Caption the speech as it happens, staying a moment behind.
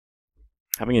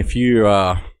Having a few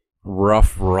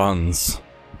rough runs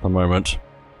at the moment.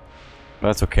 But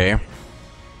that's okay.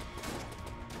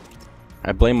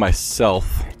 I blame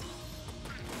myself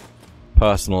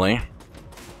personally.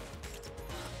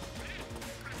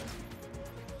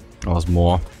 Oh, there's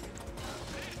more.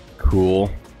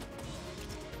 Cool.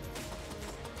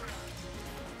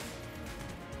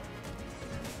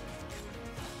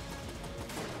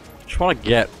 Just want to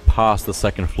get past the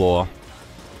second floor.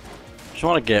 Just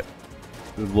want to get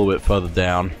a little bit further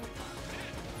down.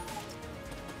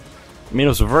 I mean, it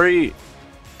was very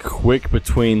quick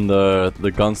between the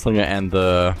gunslinger and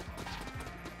the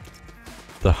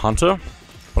hunter,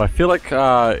 but I feel like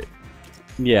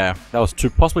yeah, that was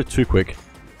possibly too quick.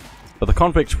 But the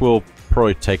convict will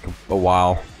probably take a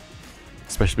while,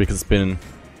 especially because it's been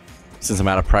since I'm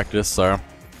out of practice, so it's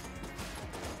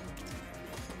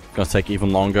gonna take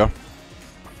even longer.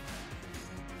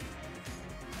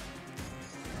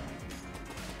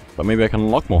 But maybe I can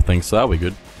unlock more things, so that'll be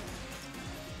good.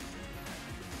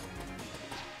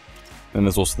 And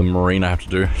there's also the marine I have to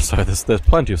do, so there's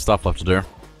plenty of stuff left to do.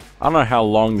 I don't know how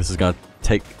long this is gonna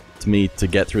take to me to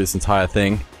get through this entire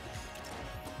thing.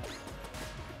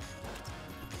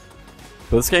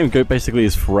 But this game basically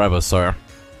is forever, so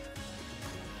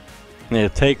it'll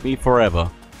take me forever.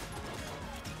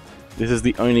 This is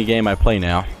the only game I play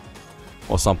now,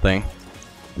 or something.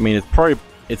 I mean,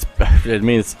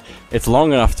 it's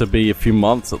long enough to be a few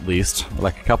months at least,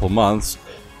 like a couple months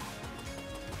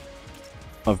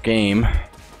of game.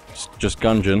 Just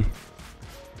Gungeon.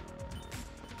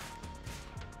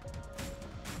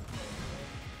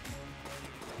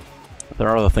 There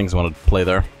are other things I want to play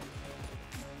there.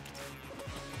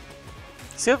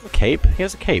 Does he have a cape? He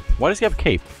has a cape. Why does he have a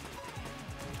cape?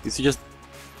 Is he just...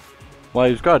 Well,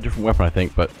 he's got a different weapon, I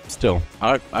think, but still.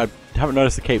 I haven't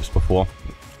noticed the capes before.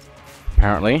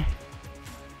 Apparently.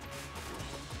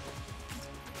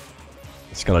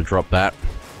 Just gonna drop that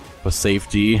for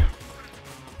safety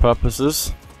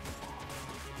purposes.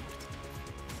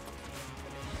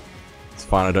 It's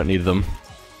fine, I don't need them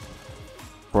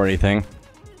for anything.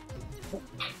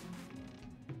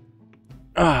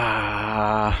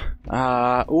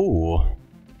 Ooh.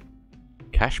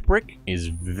 Cash brick is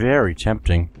very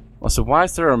tempting. Also, why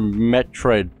is there a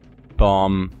Metroid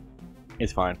bomb?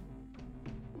 It's fine.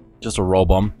 Just a roll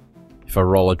bomb. If I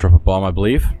roll, I drop a bomb, I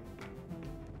believe.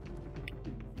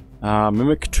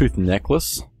 Mimic Tooth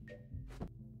Necklace.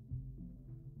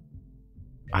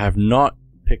 I have not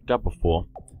picked up before.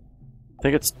 I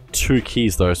think it's 2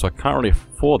 keys though, so I can't really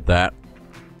afford that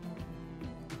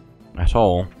at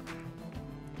all.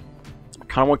 I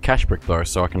kind of want cash brick though,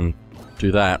 so I can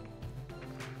do that.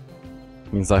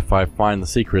 Means that if I find the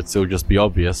secrets, it'll just be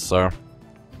obvious, so...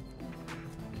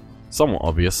 somewhat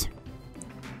obvious.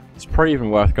 It's probably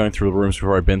even worth going through the rooms we've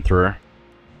already been through.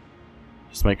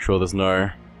 Just make sure there's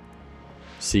no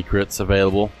secrets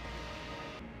available.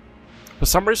 For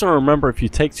some reason I remember if you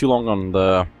take too long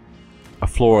on a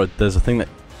floor, there's a thing that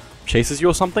chases you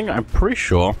or something. I'm pretty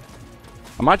sure.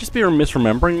 I might just be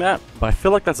misremembering that, but I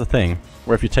feel like that's a thing.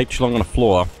 Where if you take too long on a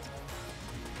floor,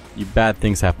 bad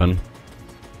things happen.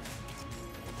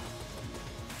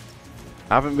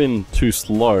 I haven't been too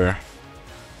slow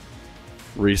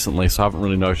recently, so I haven't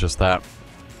really noticed that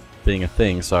being a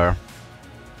thing, so...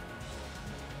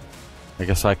 I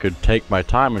guess I could take my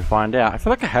time and find out. I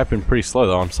feel like I have been pretty slow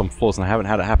though on some floors and I haven't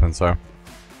had it happen, so...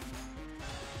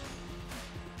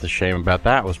 It's a shame about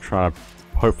that. I was trying to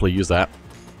hopefully use that.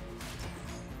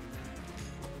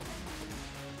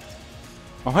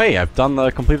 Oh hey, I've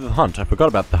completed the hunt. I forgot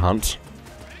about the hunt.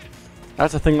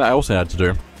 That's a thing that I also had to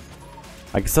do.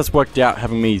 I guess that's worked out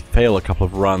having me fail a couple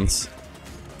of runs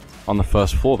on the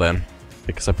first floor then,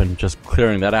 because I've been just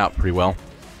clearing that out pretty well.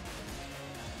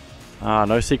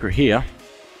 No secret here.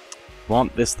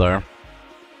 Want this though.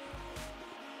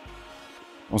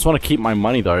 I just want to keep my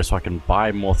money though, so I can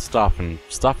buy more stuff and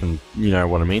you know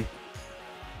what I mean.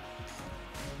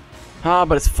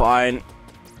 But it's fine.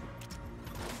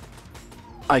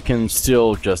 I can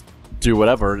still just do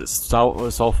whatever, it's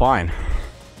all fine.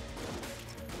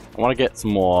 I want to get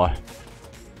some more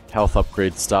health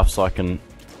upgrade stuff so I can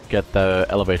get the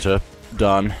elevator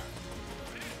done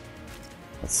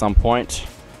at some point.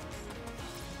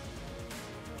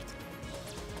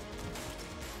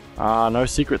 No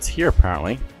secrets here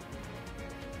apparently.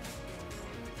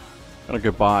 Gonna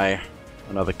go buy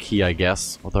another key, I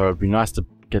guess, although it'd be nice to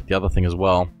get the other thing as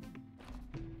well.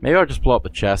 Maybe I'll just blow up the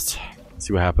chest,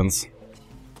 see what happens.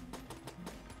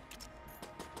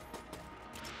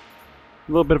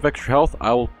 A little bit of extra health,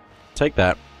 I will take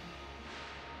that.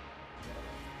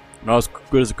 Not as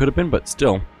good as it could have been, but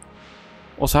still.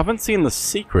 Also, I haven't seen the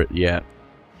secret yet.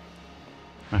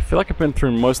 I feel like I've been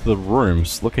through most of the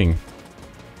rooms looking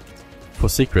for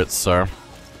secrets, so...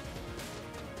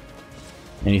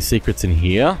 Any secrets in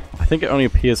here? I think it only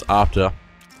appears after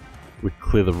we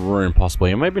clear the room,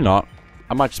 possibly. Or maybe not.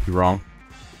 I might just be wrong.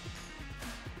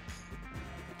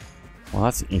 Well,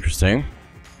 that's interesting.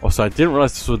 Also, I didn't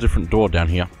realize this was a different door down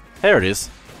here. There it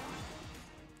is.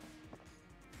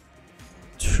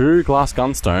 2 glass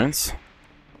gunstones.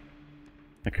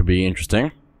 That could be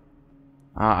interesting.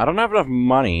 I don't have enough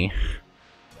money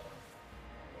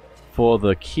for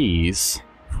the keys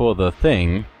for the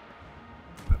thing.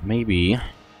 But maybe...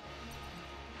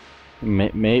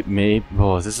 Maybe...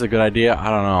 Oh, is this a good idea? I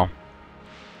don't know.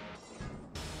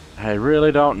 I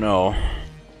really don't know.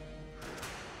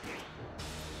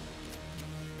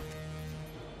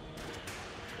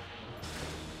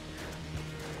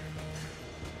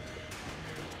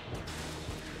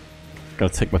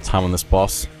 Gotta take my time on this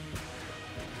boss.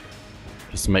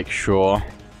 Just to make sure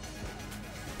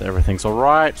that everything's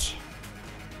alright.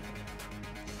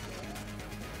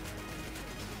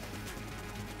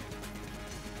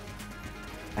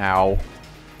 Ow.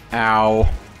 Ow.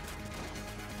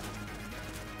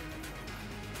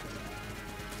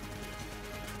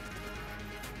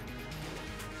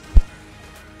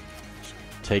 Just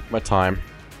take my time.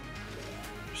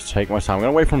 Just take my time. I'm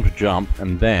gonna wait for him to jump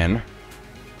and then I'm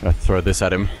gonna throw this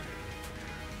at him.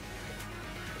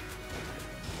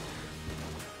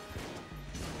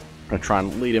 I'm gonna try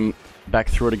and lead him back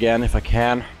through it again if I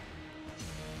can.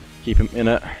 Keep him in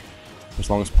it as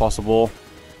long as possible.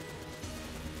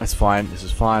 That's fine, this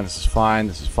is fine, this is fine,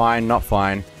 this is fine, not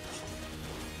fine.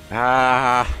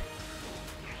 Ah.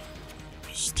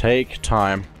 Just take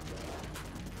time.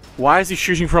 Why is he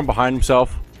shooting from behind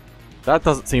himself? That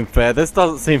doesn't seem fair, this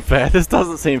doesn't seem fair, this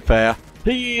doesn't seem fair.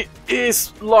 He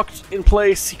is locked in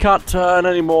place, he can't turn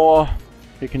anymore.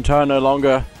 He can turn no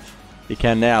longer. He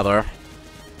can now though.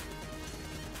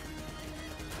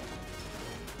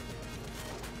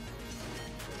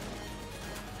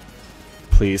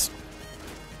 Please.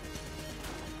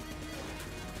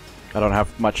 I don't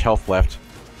have much health left.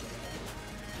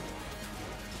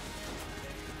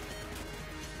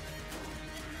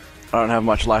 I don't have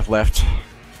much life left.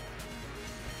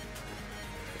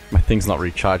 My thing's not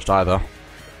recharged either.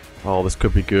 Oh, this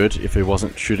could be good if he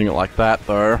wasn't shooting it like that,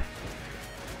 though.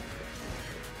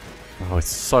 Oh, it's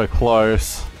so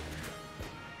close.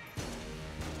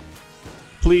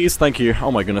 Please, thank you. Oh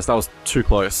my goodness, that was too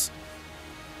close.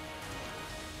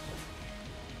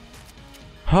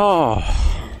 Oh.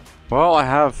 Well, I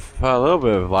have a little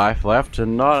bit of life left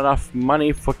and not enough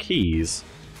money for keys.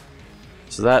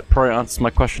 So that probably answers my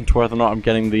question to whether or not I'm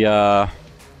getting the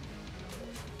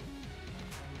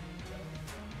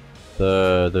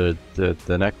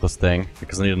necklace thing,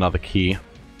 because I need another key.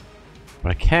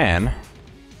 But I can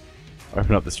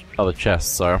open up this other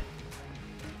chest, so let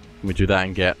me do that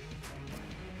and get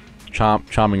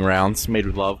charming rounds made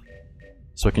with love.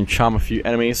 So I can charm a few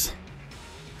enemies,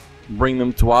 bring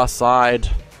them to our side.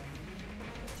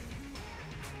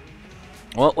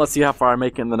 Well, let's see how far I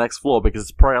make it in the next floor, because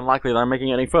it's probably unlikely that I'm making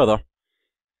it any further.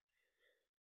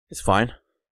 It's fine.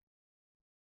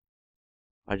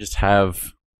 I just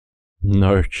have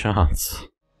no chance.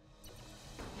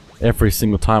 Every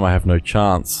single time I have no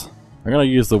chance. I'm gonna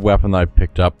use the weapon that I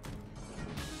picked up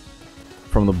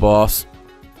from the boss,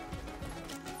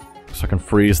 so I can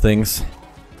freeze things.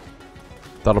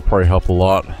 That'll probably help a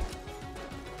lot.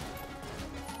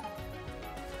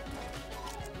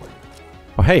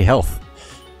 Oh hey, health.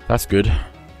 That's good.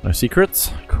 No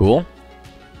secrets. Cool.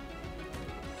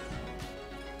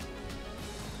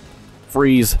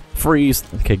 Freeze. Freeze.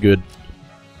 Okay, good.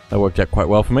 That worked out quite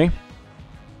well for me.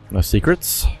 No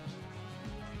secrets.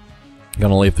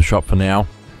 Gonna leave the shop for now.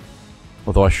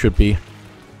 Although I should be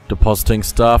depositing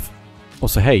stuff.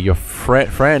 Also, hey, your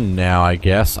friend now, I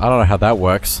guess. I don't know how that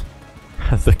works.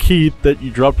 The key that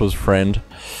you dropped was friend.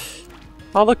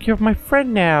 Oh look, you're my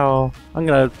friend now. I'm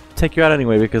gonna take you out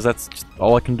anyway because that's just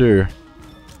all I can do.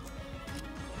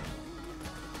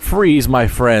 Freeze, my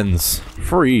friends.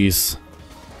 Freeze.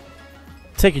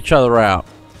 Take each other out.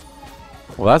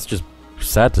 Well, that's just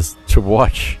sad to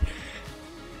watch.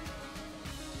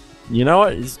 You know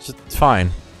what? It's just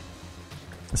fine.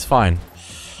 It's fine.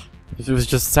 It was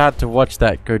just sad to watch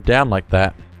that go down like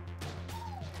that.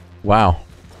 Wow.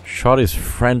 Shot his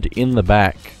friend in the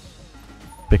back.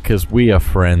 Because we are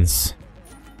friends.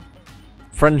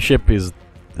 Friendship is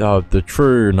the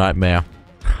true nightmare,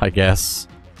 I guess.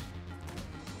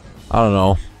 I don't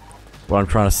know what I'm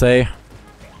trying to say.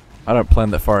 I don't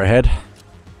plan that far ahead.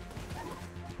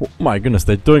 Oh my goodness,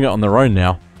 they're doing it on their own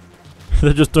now.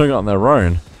 They're just doing it on their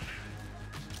own.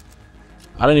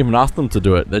 I didn't even ask them to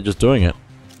do it. They're just doing it.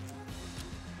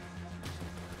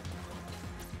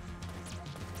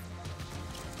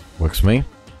 Works for me.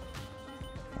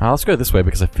 Let's go this way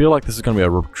because I feel like this is going to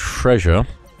be a treasure.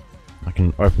 I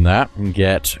can open that and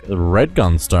get the red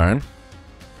gunstone.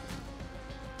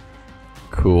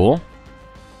 Cool.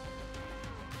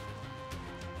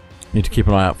 Need to keep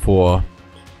an eye out for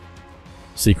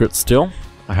secrets still.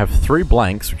 I have 3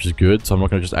 blanks, which is good, so I'm not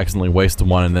going to just accidentally waste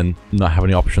one and then not have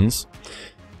any options.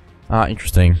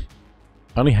 Interesting.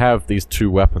 I only have these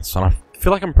 2 weapons, and I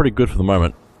feel like I'm pretty good for the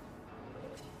moment.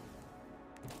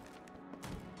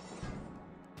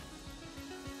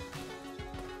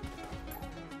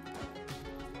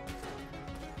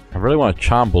 I really want a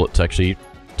charm bullet to actually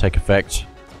take effect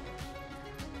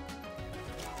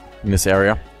in this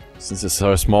area, since it's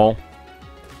so small.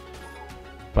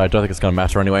 But I don't think it's going to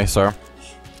matter anyway, so...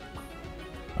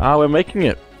 we're making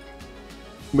it.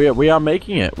 We are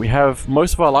making it. We have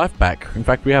most of our life back. In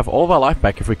fact, we have all of our life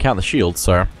back if we count the shield,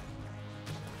 so...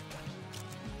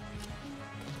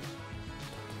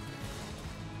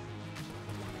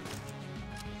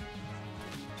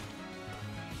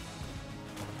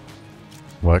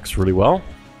 Works really well.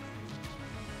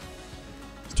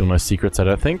 Still no secrets, I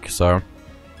don't think, so...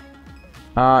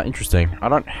 interesting. I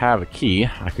don't have a key.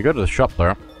 I could go to the shop,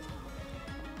 though.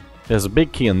 There's a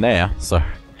big key in there, so...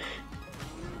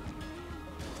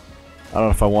 I don't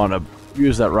know if I want to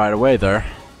use that right away, though.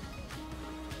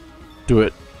 Do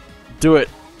it. Do it.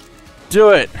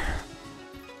 Do it!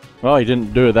 Well, he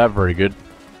didn't do that very good.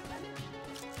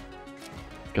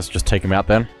 Guess just take him out,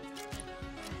 then.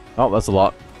 Oh, that's a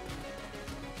lot.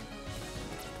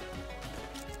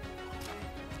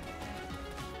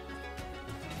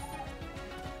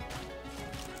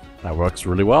 That works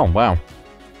really well, wow.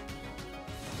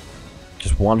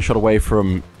 Just one shot away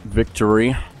from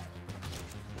victory.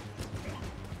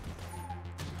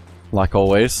 Like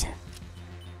always.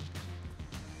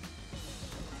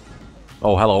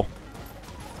 Oh, hello.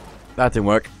 That didn't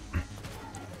work.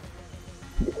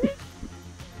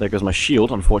 There goes my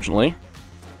shield, unfortunately.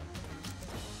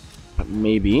 But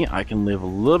maybe I can live a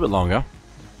little bit longer.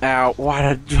 Ow,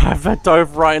 why did I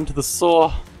dove right into the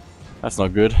saw? That's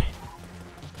not good.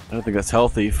 I don't think that's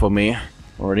healthy for me,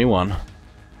 or anyone.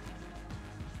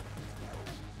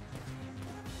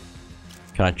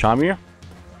 Can I charm you?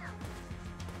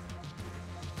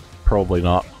 Probably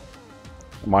not.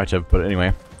 I might have, but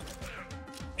anyway.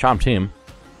 Charmed him.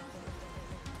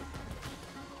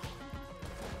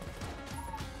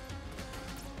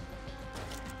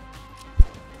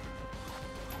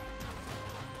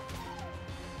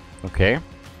 Okay.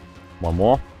 One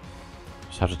more.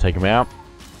 Just have to take him out.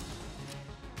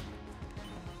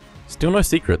 Still no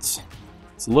secrets.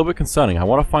 It's a little bit concerning. I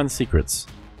want to find the secrets.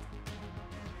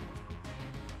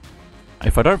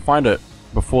 If I don't find it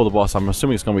before the boss, I'm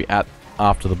assuming it's going to be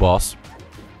after the boss.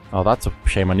 Oh, that's a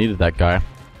shame. I needed that guy.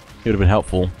 He would have been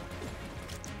helpful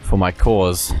for my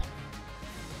cause.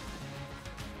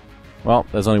 Well,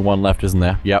 there's only one left, isn't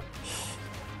there? Yep.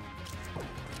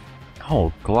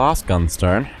 Oh, glass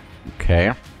gunstone.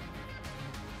 Okay.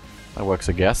 That works,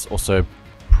 I guess. Also,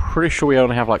 pretty sure we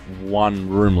only have like one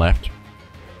room left.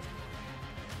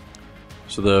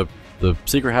 So the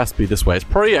secret has to be this way. It's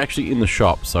probably actually in the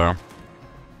shop, so...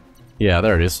 Yeah,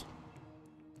 there it is.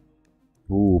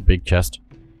 Ooh, big chest.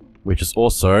 Which is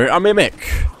also a mimic!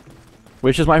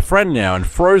 Which is my friend now, and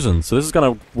frozen, so this is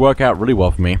gonna work out really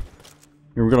well for me.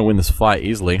 We're gonna win this fight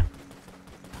easily.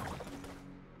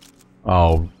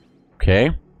 Oh,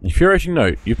 okay. Infuriating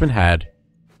note, you've been had.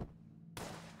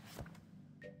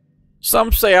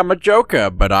 Some say I'm a joker,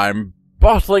 but I'm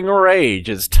bottling rage.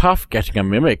 It's tough getting a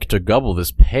mimic to gobble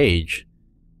this page.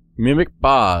 Mimic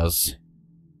bars.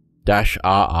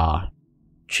 -RR.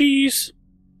 Cheese.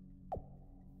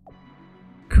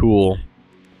 Cool.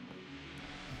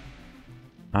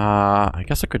 I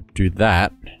guess I could do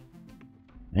that.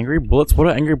 Angry bullets? What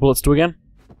do angry bullets do again?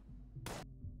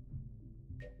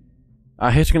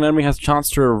 Hitting an enemy has a chance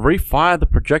to refire the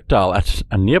projectile at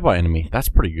a nearby enemy. That's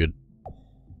pretty good.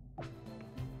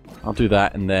 I'll do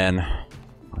that, and then...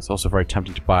 It's also very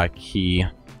tempting to buy a key.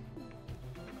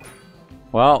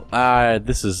 Well,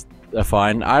 this is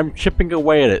fine. I'm chipping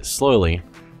away at it slowly.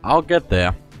 I'll get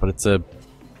there, but it's a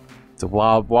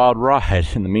wild, wild ride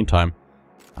in the meantime.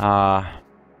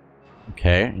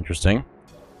 Okay, interesting.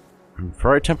 I'm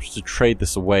very tempted to trade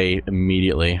this away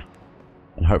immediately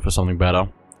and hope for something better.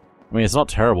 I mean, it's not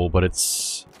terrible, but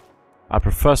it's... I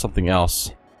prefer something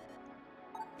else.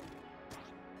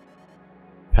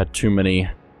 I've had too many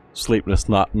sleepless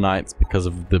nights because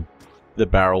of the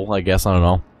barrel, I guess, I don't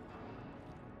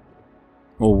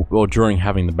know. Or during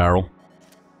having the barrel.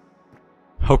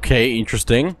 Okay,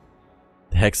 interesting.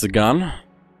 The hexagon. I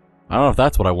don't know if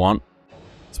that's what I want.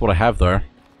 That's what I have, though.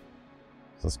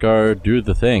 So let's go do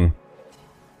the thing.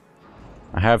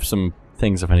 I have some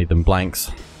things if I need them.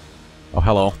 Blanks. Oh,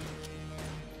 hello.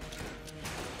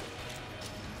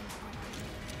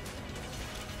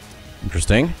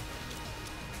 Interesting.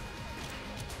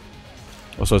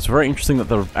 Also, it's very interesting that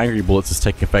the angry bullets is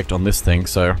taking effect on this thing,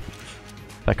 so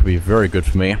that could be very good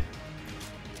for me.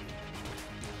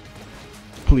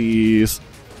 Please.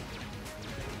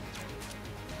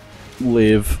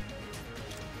 Live.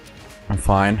 I'm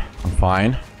fine. I'm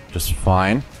fine. Just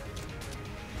fine.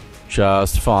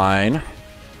 Just fine.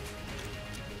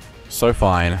 So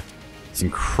fine. It's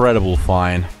incredible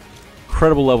fine.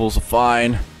 Incredible levels of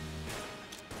fine.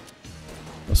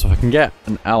 So if I can get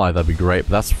an ally, that'd be great,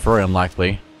 but that's very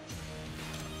unlikely.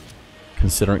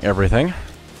 Considering everything.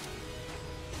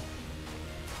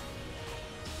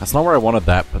 That's not where I wanted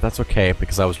that, but that's okay,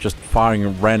 because I was just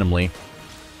firing randomly.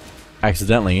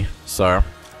 Accidentally, so...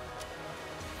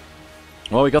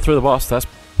 Well, we got through the boss, that's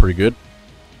pretty good.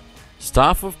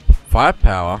 Staff of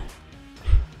Firepower.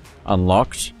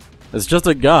 Unlocked. It's just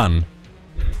a gun.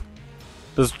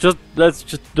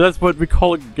 That's what we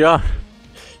call a gun.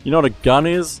 You know what a gun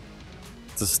is?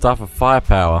 It's a Staff of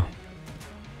Firepower.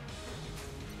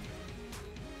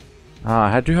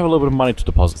 I do have a little bit of money to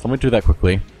deposit, so let me do that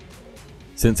quickly.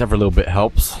 Since every little bit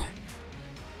helps.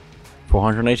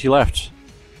 480 left.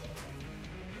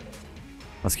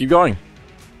 Let's keep going.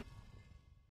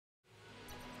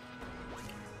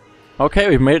 Okay,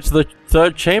 we've made it to the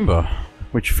third chamber,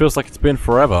 which feels like it's been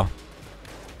forever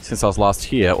since I was last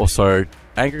here. Also,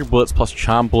 angry bullets plus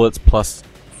charm bullets plus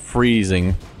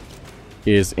freezing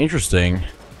is interesting.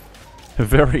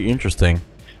 Very interesting.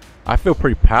 I feel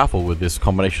pretty powerful with this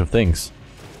combination of things.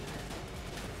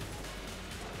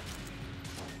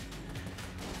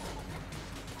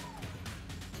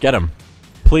 Get him.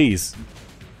 Please.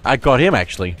 I got him,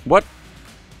 actually. What?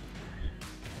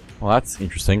 Well, that's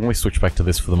interesting. Let me switch back to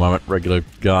this for the moment. Regular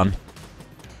gun.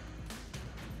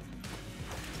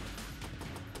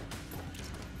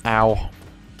 Ow.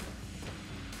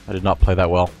 I did not play that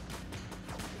well.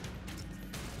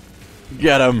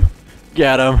 Get him!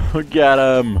 Get him! Get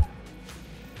him!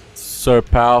 So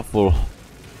powerful.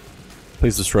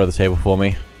 Please destroy the table for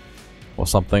me. Or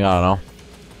something, I don't know.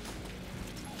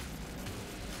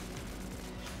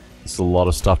 This is a lot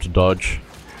of stuff to dodge.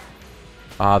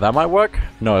 That might work?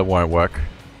 No, it won't work.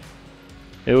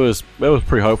 It was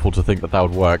pretty hopeful to think that that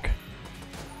would work.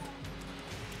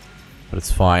 But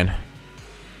it's fine.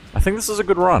 I think this is a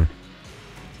good run.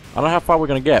 I don't know how far we're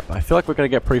gonna get, but I feel like we're gonna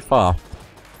get pretty far.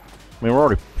 I mean, we're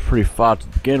already pretty far to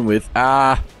begin with.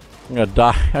 I'm gonna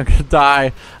die. I'm gonna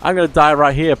die. I'm gonna die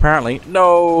right here, apparently.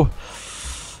 No!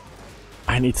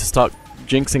 I need to start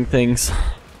jinxing things.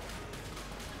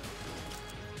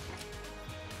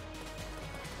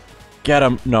 Get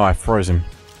him! No, I froze him.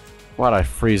 Why'd I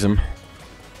freeze him?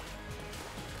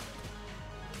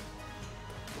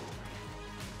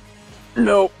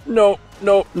 No, no,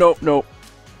 no, no, no.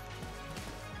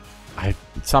 I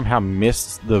somehow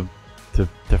missed the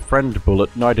friend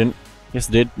bullet. No, I didn't. Yes,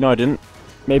 I did. No, I didn't.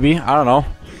 Maybe. I don't know.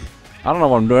 I don't know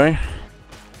what I'm doing.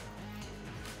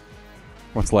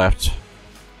 What's left?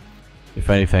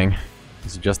 If anything.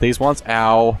 Is it just these ones?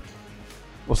 Ow.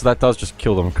 Well, so that does just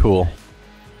kill them. Cool.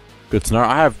 Good to know.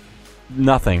 I have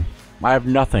nothing. I have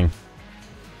nothing.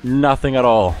 Nothing at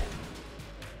all.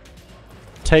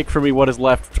 Take from me what is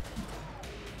left.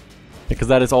 Because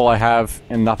that is all I have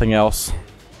and nothing else.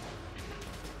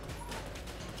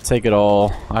 Take it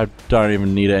all. I don't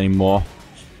even need it anymore.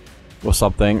 Or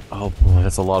something. Oh boy,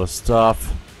 that's a lot of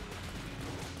stuff.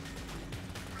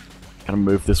 Gotta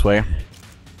move this way. Am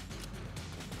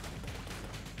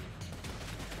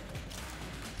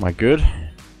I good?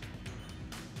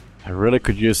 I really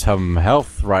could use some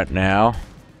health right now.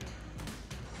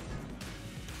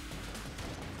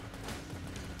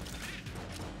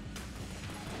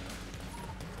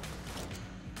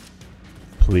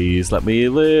 Please let me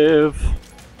live.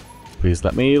 Please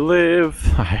let me live.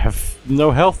 I have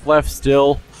no health left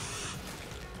still.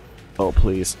 Oh,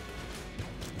 please.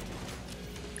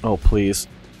 Oh, please.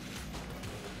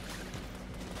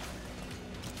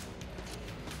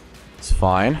 It's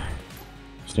fine.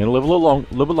 Just need to live a little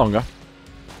bit longer.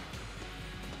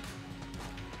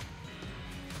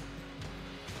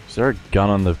 Is there a gun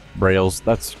on the rails?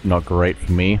 That's not great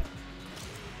for me.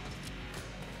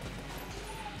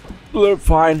 I'm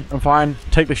fine. I'm fine.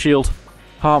 Take the shield.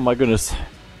 Oh my goodness.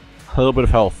 A little bit of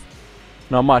health.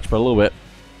 Not much, but a little bit.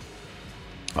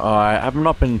 I have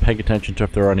not been paying attention to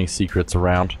if there are any secrets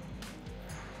around.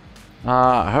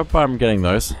 I hope I'm getting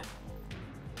those.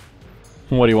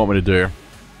 What do you want me to do?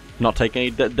 Not take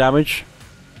any damage?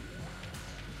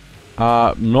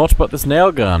 Not but this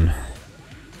nail gun.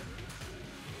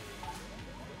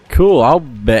 Cool, I'll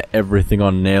bet everything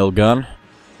on nail gun.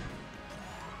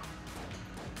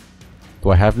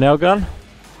 Do I have nail gun?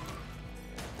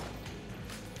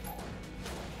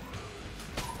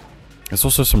 There's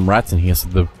also some rats in here, so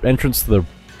the entrance to the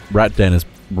rat den is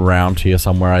around here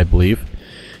somewhere, I believe.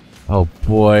 Oh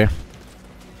boy.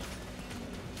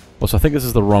 Also, I think this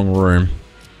is the wrong room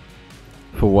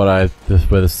for what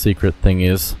where the secret thing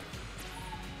is.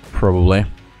 Probably.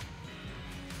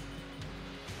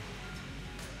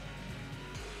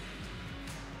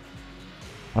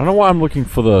 I don't know why I'm looking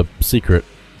for the secret.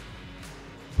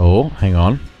 Oh, hang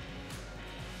on.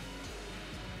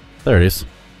 There it is.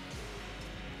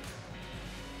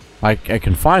 I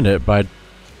can find it, but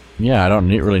yeah, I don't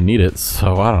really need it,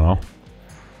 so I don't know.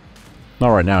 Not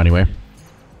right now, anyway.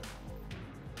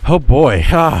 Oh boy,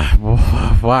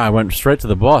 wow, I went straight to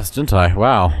the boss, didn't I?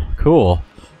 Wow, cool.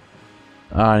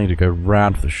 I need to go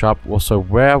round to the shop. Also,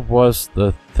 where was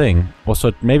the thing?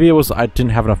 Also, maybe it was I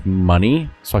didn't have enough money,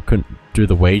 so I couldn't do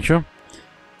the wager.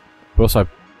 But also,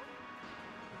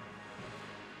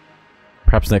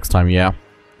 perhaps next time, yeah.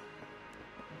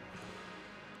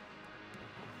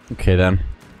 Okay then.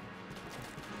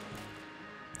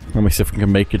 Let me see if we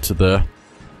can make it to the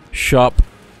shop.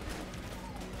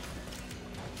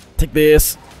 Take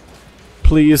this.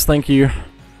 Please, thank you.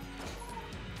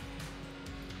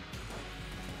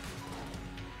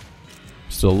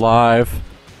 Still alive.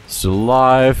 Still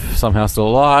alive. Somehow still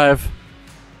alive.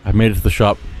 I made it to the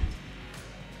shop.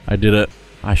 I did it.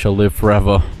 I shall live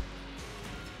forever.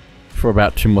 For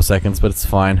about 2 more seconds, but it's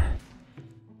fine.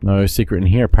 No secret in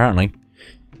here, apparently.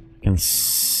 I can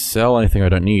sell anything I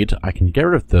don't need. I can get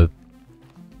rid of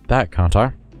that, can't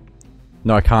I?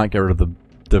 No, I can't get rid of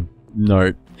the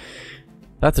note.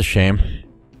 That's a shame.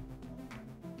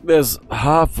 There's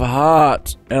half a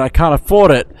heart, and I can't afford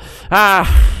it.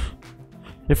 Ah!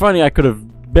 If only I could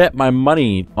have bet my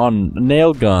money on a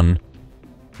nail gun,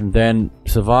 and then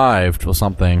survived or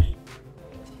something.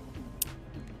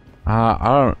 I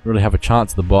don't really have a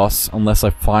chance at the boss unless I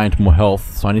find more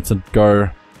health, so I need to go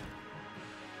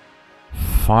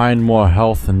find more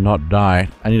health and not die.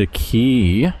 I need a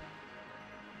key.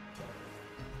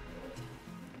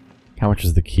 How much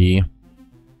is the key?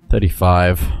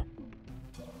 35.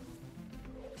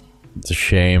 It's a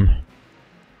shame.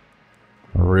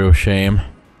 A real shame.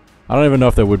 I don't even know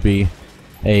if there would be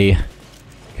a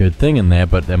good thing in there,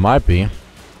 but there might be.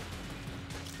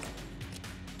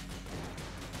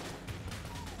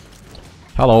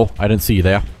 Hello, I didn't see you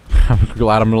there. I'm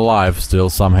glad I'm alive still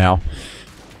somehow.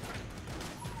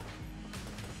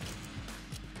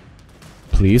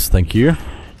 Please, thank you.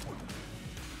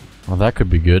 Well, that could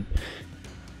be good.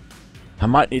 I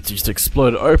might need to just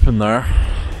explode it open though.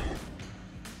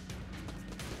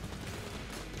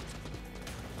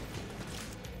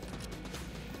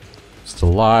 Still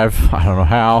alive. I don't know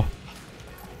how.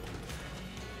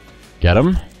 Get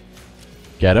him.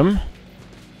 Get him.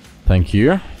 Thank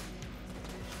you.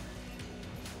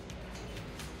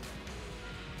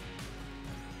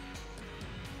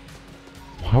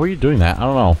 How are you doing that? I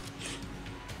don't know.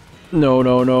 No,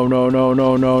 no, no, no, no,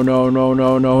 no, no, no, no,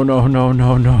 no, no, no, no,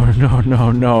 no, no, no,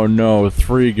 no, no, no.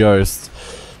 3 ghosts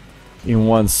in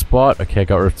one spot. Okay, I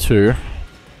got rid of 2.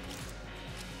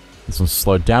 This one's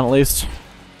slowed down at least.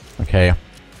 Okay.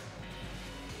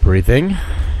 Breathing.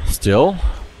 Still.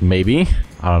 Maybe.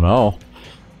 I don't know.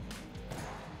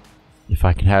 If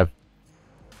I can have...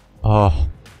 Oh.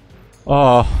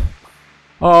 Oh.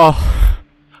 Oh.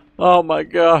 Oh my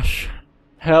gosh.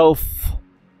 Health.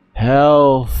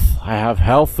 Health. I have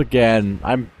health again.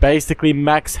 I'm basically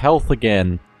max health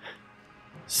again.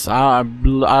 So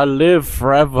I live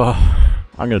forever.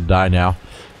 I'm gonna die now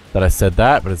that I said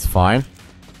that, but it's fine.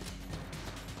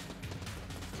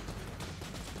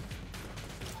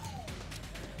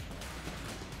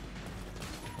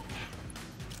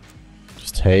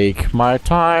 Just take my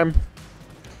time.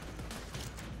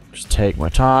 Just take my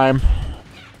time.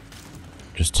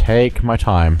 Just take my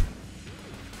time.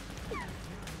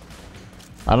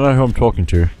 I don't know who I'm talking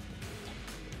to.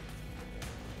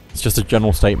 It's just a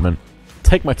general statement.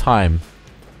 Take my time.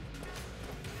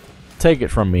 Take it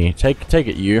from me. Take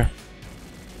it, you.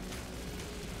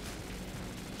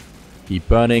 Keep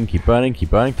burning, keep burning,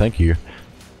 keep burning. Thank you.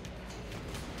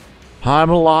 I'm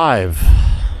alive.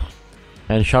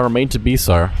 And shall remain to be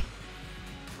so.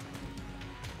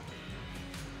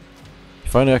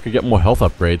 If only I could get more health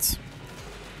upgrades.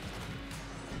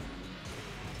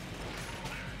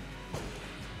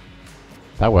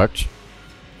 That worked.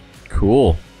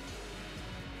 Cool.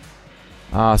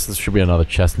 So there should be another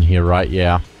chest in here, right?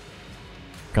 Yeah.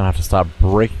 Gonna have to start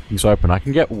breaking things open. I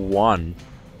can get one.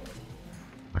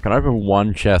 I can open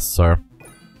one chest, so...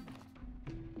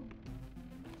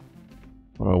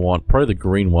 What do I want? Probably the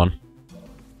green one.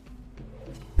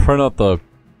 Probably not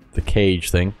the cage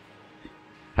thing.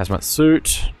 Hazmat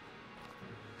suit.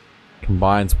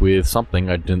 Combines with something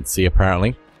I didn't see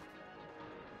apparently.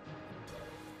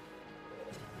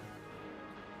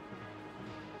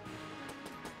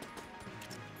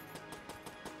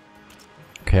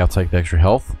 Okay, I'll take the extra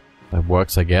health. That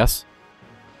works, I guess.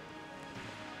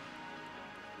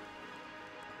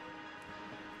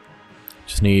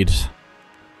 Just need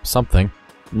something.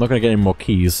 I'm not gonna get any more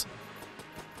keys.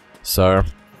 So,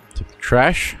 take the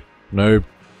trash. No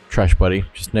trash, buddy.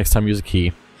 Just next time use a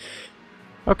key.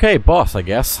 Okay, boss, I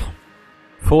guess.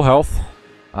 Full health.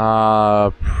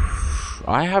 I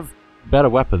have better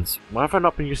weapons. Why have I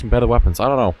not been using better weapons? I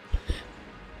don't know.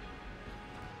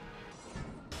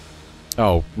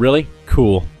 Oh, really?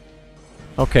 Cool.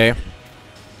 Okay.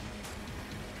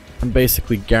 I'm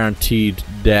basically guaranteed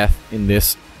death in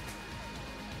this.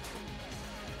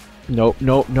 Nope,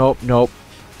 nope, nope, nope.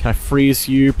 Can I freeze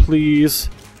you, please?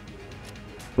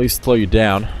 At least slow you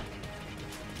down.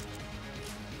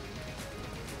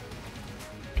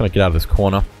 Can I get out of this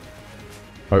corner?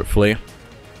 Hopefully.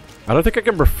 I don't think I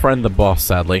can befriend the boss,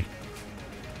 sadly.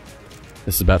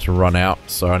 This is about to run out,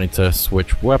 so I need to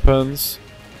switch weapons.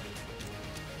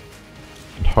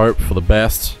 And hope for the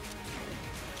best.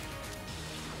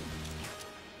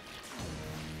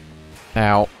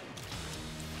 Ow.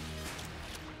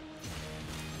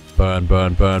 Burn,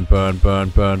 burn, burn, burn, burn,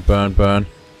 burn, burn, burn.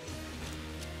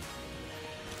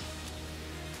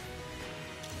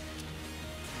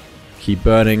 Keep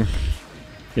burning.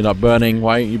 You're not burning.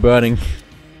 Why aren't you burning?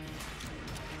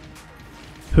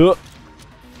 Huh.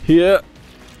 Here.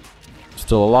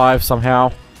 Still alive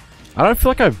somehow. I don't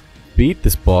feel like I beat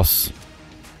this boss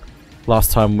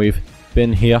last time we've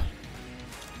been here.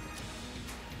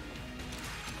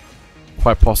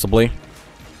 Quite possibly.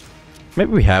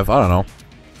 Maybe we have. I don't know.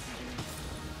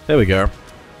 There we go.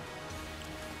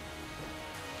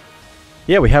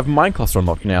 Yeah, we have Mine Cluster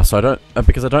unlocked now, so I don't...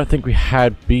 because I don't think we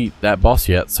had beat that boss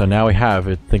yet, so now we have.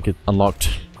 I think it unlocked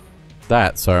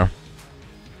that, so...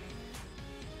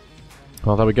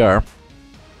 Well, there we go.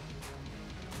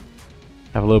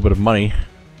 Have a little bit of money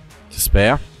to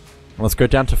spare. Let's go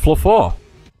down to floor 4.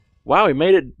 Wow, we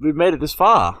made it this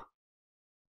far.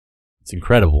 It's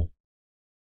incredible.